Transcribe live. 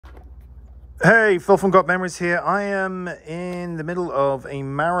Hey, Phil from Got Memories here. I am in the middle of a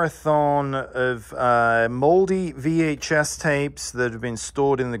marathon of moldy VHS tapes that have been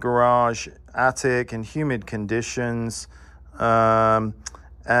stored in the garage, attic, in humid conditions. Oh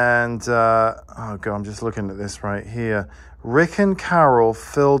God, I'm just looking at this right here. Rick and Carol,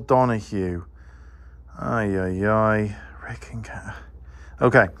 Phil Donahue. Rick and Carol.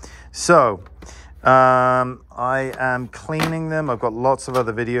 Okay, so I am cleaning them. I've got lots of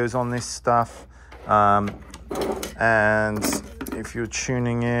other videos on this stuff. And if you're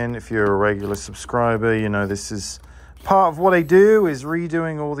tuning in, if you're a regular subscriber, you know this is part of what I do, is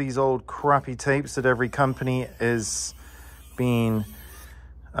redoing all these old crappy tapes that every company is being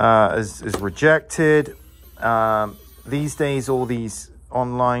is rejected. These days, all these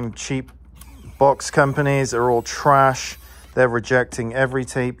online cheap box companies are all trash. They're rejecting every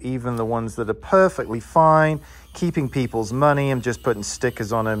tape, even the ones that are perfectly fine, keeping people's money and just putting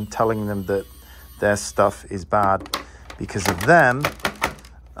stickers on them, telling them that their stuff is bad because of them,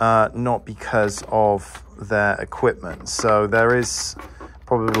 not because of their equipment. So there is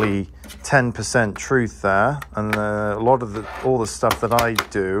probably 10% truth there, and a lot of all the stuff that I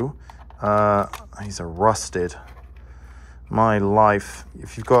do, these are rusted. My life.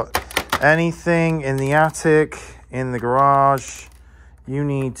 If you've got anything in the attic, in the garage, you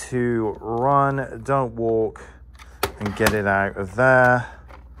need to run, don't walk, and get it out of there.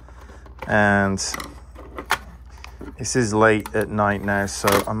 And this is late at night now, so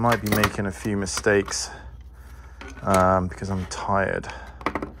I might be making a few mistakes because I'm tired.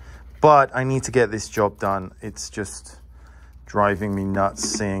 But I need to get this job done. It's just driving me nuts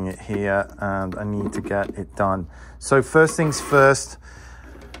seeing it here, and I need to get it done. So first things first,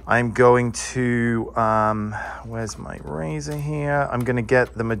 I'm going to, where's my razor here? I'm going to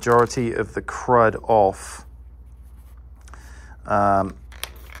get the majority of the crud off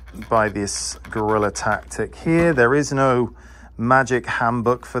by this guerrilla tactic here. There is no magic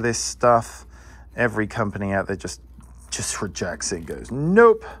handbook for this stuff. Every company out there just rejects it, goes,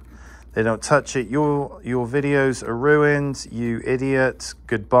 nope, they don't touch it. Your videos are ruined, you idiot,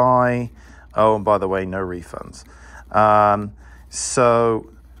 goodbye. Oh, and by the way, no refunds. So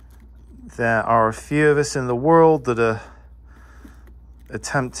there are a few of us in the world that are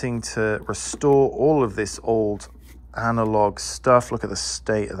attempting to restore all of this old analog stuff. Look at the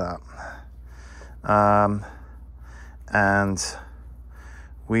state of that. And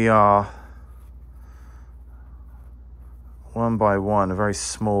we are one by one, a very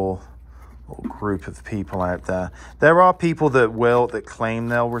small little group of people out there. There are people that claim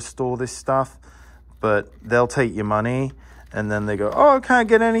they'll restore this stuff, but they'll take your money and then they go, oh, I can't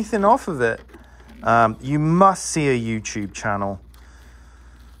get anything off of it. You must see a YouTube channel.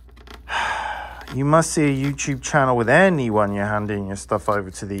 You must see a YouTube channel with anyone you're handing your stuff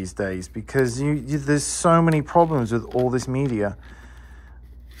over to these days, because there's so many problems with all this media,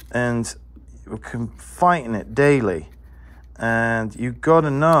 and we're fighting it daily. And you've got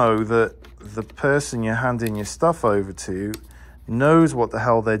to know that the person you're handing your stuff over to knows what the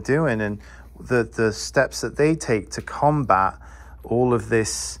hell they're doing, and the steps that they take to combat all of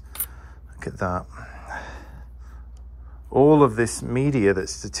this. Look at that. All of this media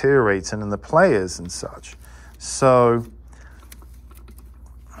that's deteriorating, and the players and such. So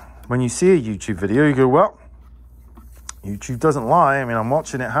when you see a YouTube video, you go, well, YouTube doesn't lie. I mean, I'm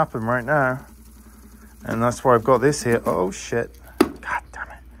watching it happen right now. And that's why I've got this here. Oh, shit. God damn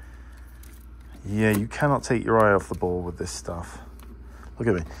it. Yeah, you cannot take your eye off the ball with this stuff. Look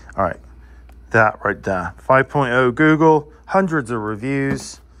at me. All right. That right there. 5.0 Google. Hundreds of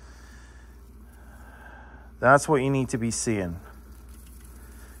reviews. That's what you need to be seeing.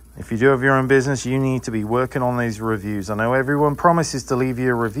 If you do have your own business, you need to be working on these reviews. I know everyone promises to leave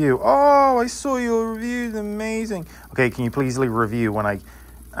you a review. Oh, I saw your review. Amazing. Okay, can you please leave a review when I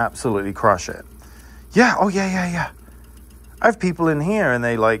absolutely crush it? Yeah. Oh, yeah. I have people in here and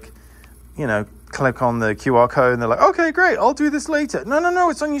they click on the QR code and they're like, okay, great, I'll do this later. No,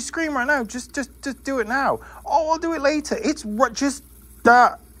 it's on your screen right now. Just do it now. Oh, I'll do it later. It's just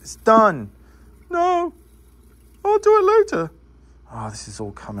that. It's done. No. I'll do it later. Oh, this is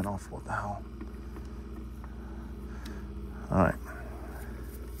all coming off. What the hell? All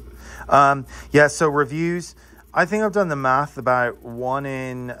right. Yeah, so reviews. I think I've done the math about 1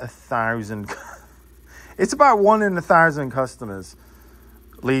 in 1,000. It's about 1 in 1,000 customers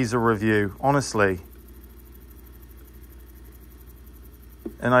leaves a review, honestly.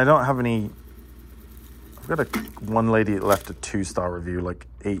 And I don't have any. I've got one lady that left a 2-star review like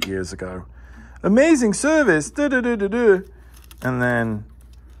 8 years ago. Amazing service, and then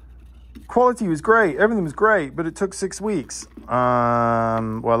quality was great. Everything was great, but it took 6 weeks.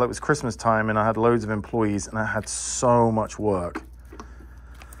 Well, it was Christmas time, and I had loads of employees, and I had so much work.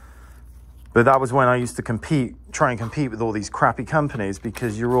 But that was when I used to try and compete with all these crappy companies,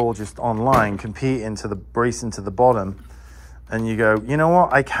 because you're all just online competing racing to the bottom. And you go, you know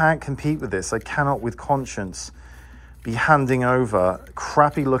what? I can't compete with this. I cannot with conscience be handing over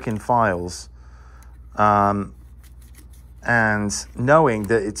crappy looking files and knowing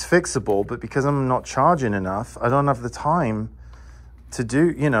that it's fixable, but because I'm not charging enough, I don't have the time to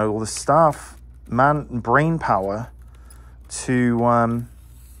do, all the staff, brain power to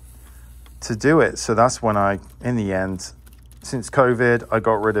do it. So that's when in the end, since COVID,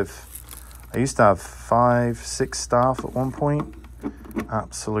 I used to have 5-6 staff at one point.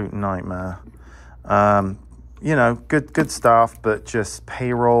 Absolute nightmare. Good staff, but just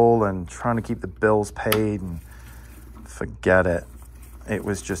payroll and trying to keep the bills paid, and forget it. It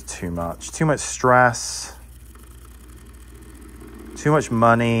was just too much stress, too much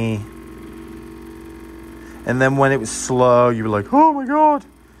money. And then when it was slow, you were like, oh my God.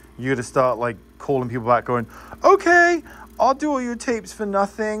 You got to start calling people back going, okay, I'll do all your tapes for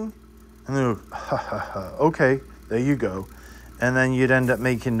nothing. And they're okay, there you go. And then you'd end up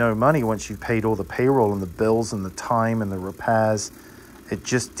making no money once you've paid all the payroll and the bills and the time and the repairs. It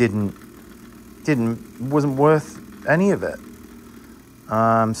just wasn't worth any of it.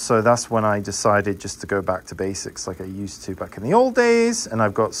 So that's when I decided just to go back to basics like I used to back in the old days. And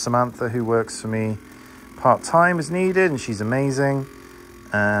I've got Samantha who works for me part-time as needed, and she's amazing.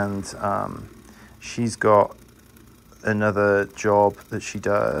 And she's got another job that she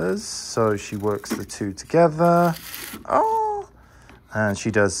does, so she works the two together. And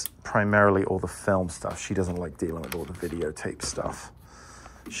she does primarily all the film stuff. She doesn't like dealing with all the videotape stuff.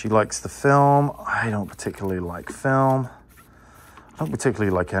 She likes the film. I don't particularly like film. I don't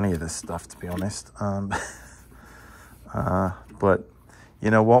particularly like any of this stuff, to be honest. But you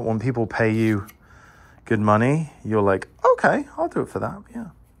know what? When people pay you good money, you're like, okay, I'll do it for that. Yeah.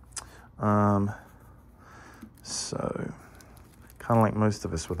 So kind of like most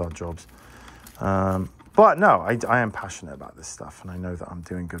of us with our jobs. But no, I am passionate about this stuff, and I know that I'm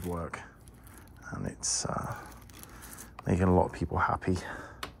doing good work, and it's making a lot of people happy.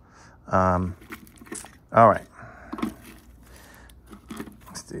 All right,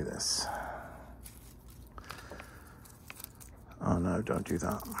 let's do this. Oh no, don't do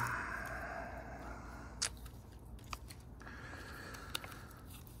that.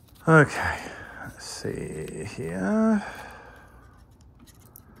 Okay, let's see here.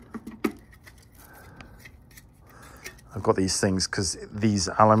 I've got these things because these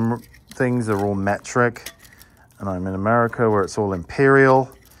Allen things are all metric, and I'm in America where it's all imperial,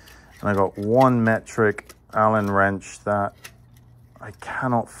 and I got one metric Allen wrench that I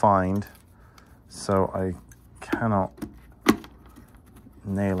cannot find, so I cannot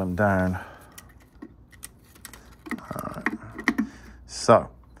nail them down. All right. So,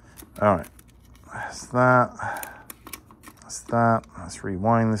 all right, that's that. That's that. Let's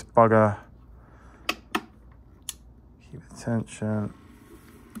rewind this bugger. Keep attention.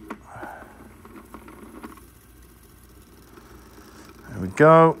 There we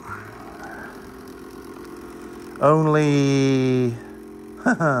go. Only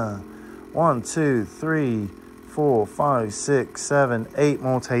 1, 2, 3, 4, 5, 6, 7, 8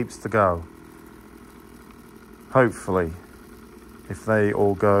 more tapes to go. Hopefully, if they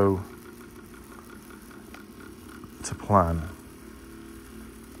all go to plan.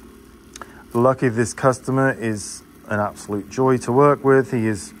 Lucky this customer is an absolute joy to work with. He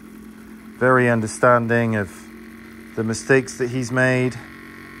is very understanding of the mistakes that he's made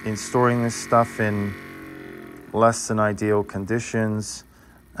in storing this stuff in less than ideal conditions,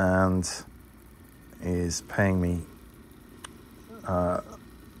 and is paying me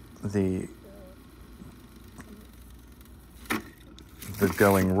the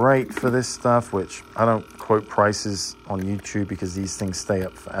going rate for this stuff, which I don't quote prices on YouTube because these things stay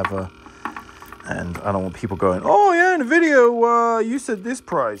up forever. And I don't want people going, oh yeah, in the video, you said this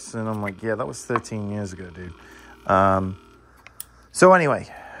price. And I'm like, yeah, that was 13 years ago, dude. So anyway,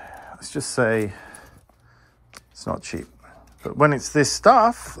 let's just say it's not cheap. But when it's this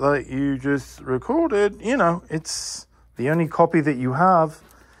stuff that you just recorded, it's the only copy that you have.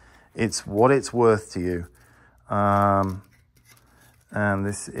 It's what it's worth to you. And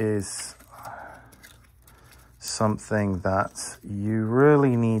this is something that you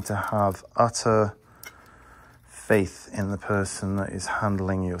really need to have utter faith in the person that is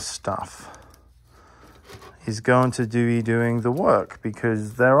handling your stuff. Is going to be doing the work,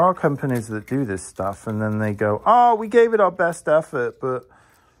 because there are companies that do this stuff and then they go, oh, we gave it our best effort, but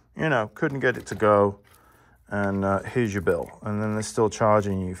you know, couldn't get it to go, and here's your bill. And then they're still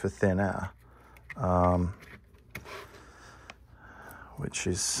charging you for thin air, which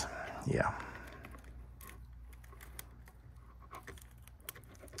is, yeah.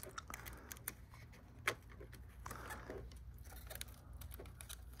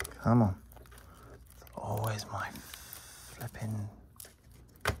 Come on. It's always my flipping...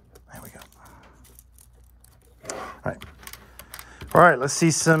 There we go. All right, let's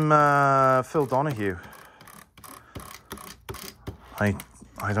see some Phil Donahue. I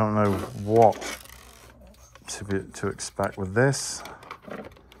don't know what to expect with this,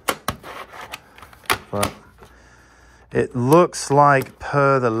 but it looks like,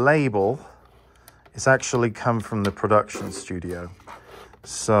 per the label, it's actually come from the production studio.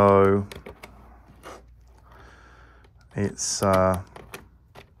 So it's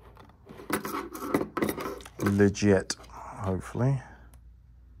legit, hopefully.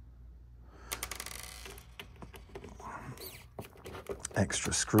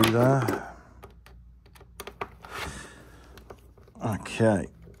 Extra screw there. Okay.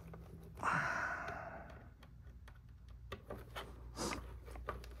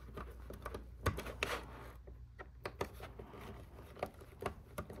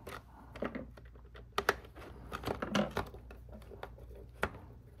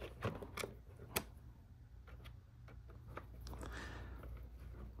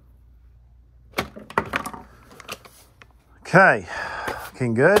 Okay,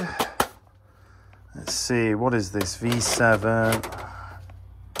 looking good. Let's see, what is this? V7.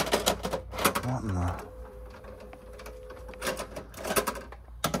 What in the...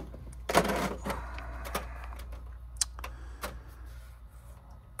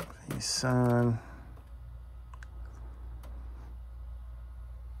 V7.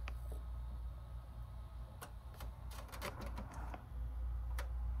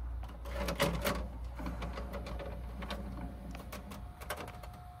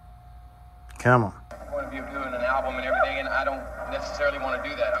 Come on. Point of view of doing an album and everything, and I don't necessarily want to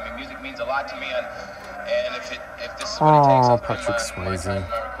do that. I mean, music means a lot to me, and if this is what it takes, I'll Patrick Swayze.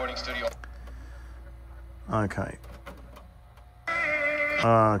 my recording studio. Okay.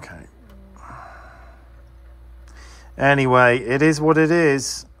 Okay. Anyway, it is what it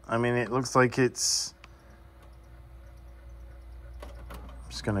is. I mean, it looks like it's... I'm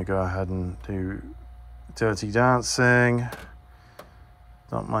just going to go ahead and do Dirty Dancing.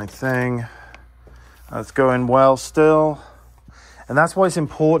 Not my thing. That's going well still. And that's why it's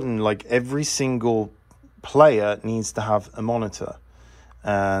important, like, every single player needs to have a monitor.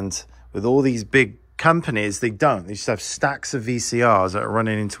 And with all these big companies, they don't. They just have stacks of VCRs that are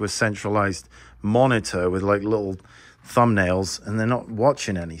running into a centralized monitor with, like, little thumbnails, and they're not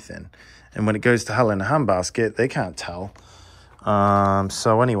watching anything. And when it goes to hell in a handbasket, they can't tell.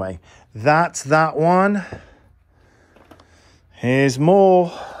 So anyway, that's that one. Here's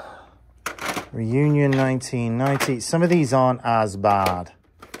more. Reunion 1990. Some of these aren't as bad.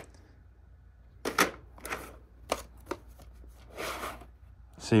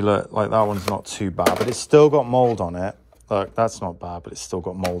 See, look, like that one's not too bad, but it's still got mold on it. Look, that's not bad, but it's still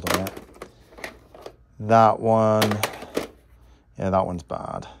got mold on it. That one, yeah, that one's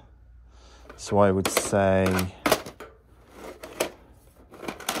bad. So I would say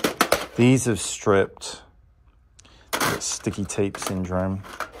these have stripped. Sticky tape syndrome.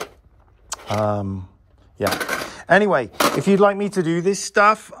 Yeah. Anyway, if you'd like me to do this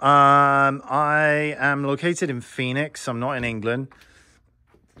stuff, I am located in Phoenix. I'm not in England.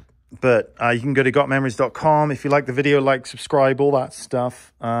 But you can go to gotmemories.com. If you like the video, like, subscribe, all that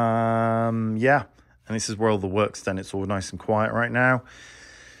stuff. Yeah. And this is where all the work's done. It's all nice and quiet right now.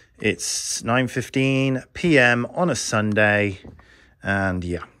 It's 9:15 p.m. on a Sunday. And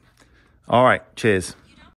yeah. All right. Cheers.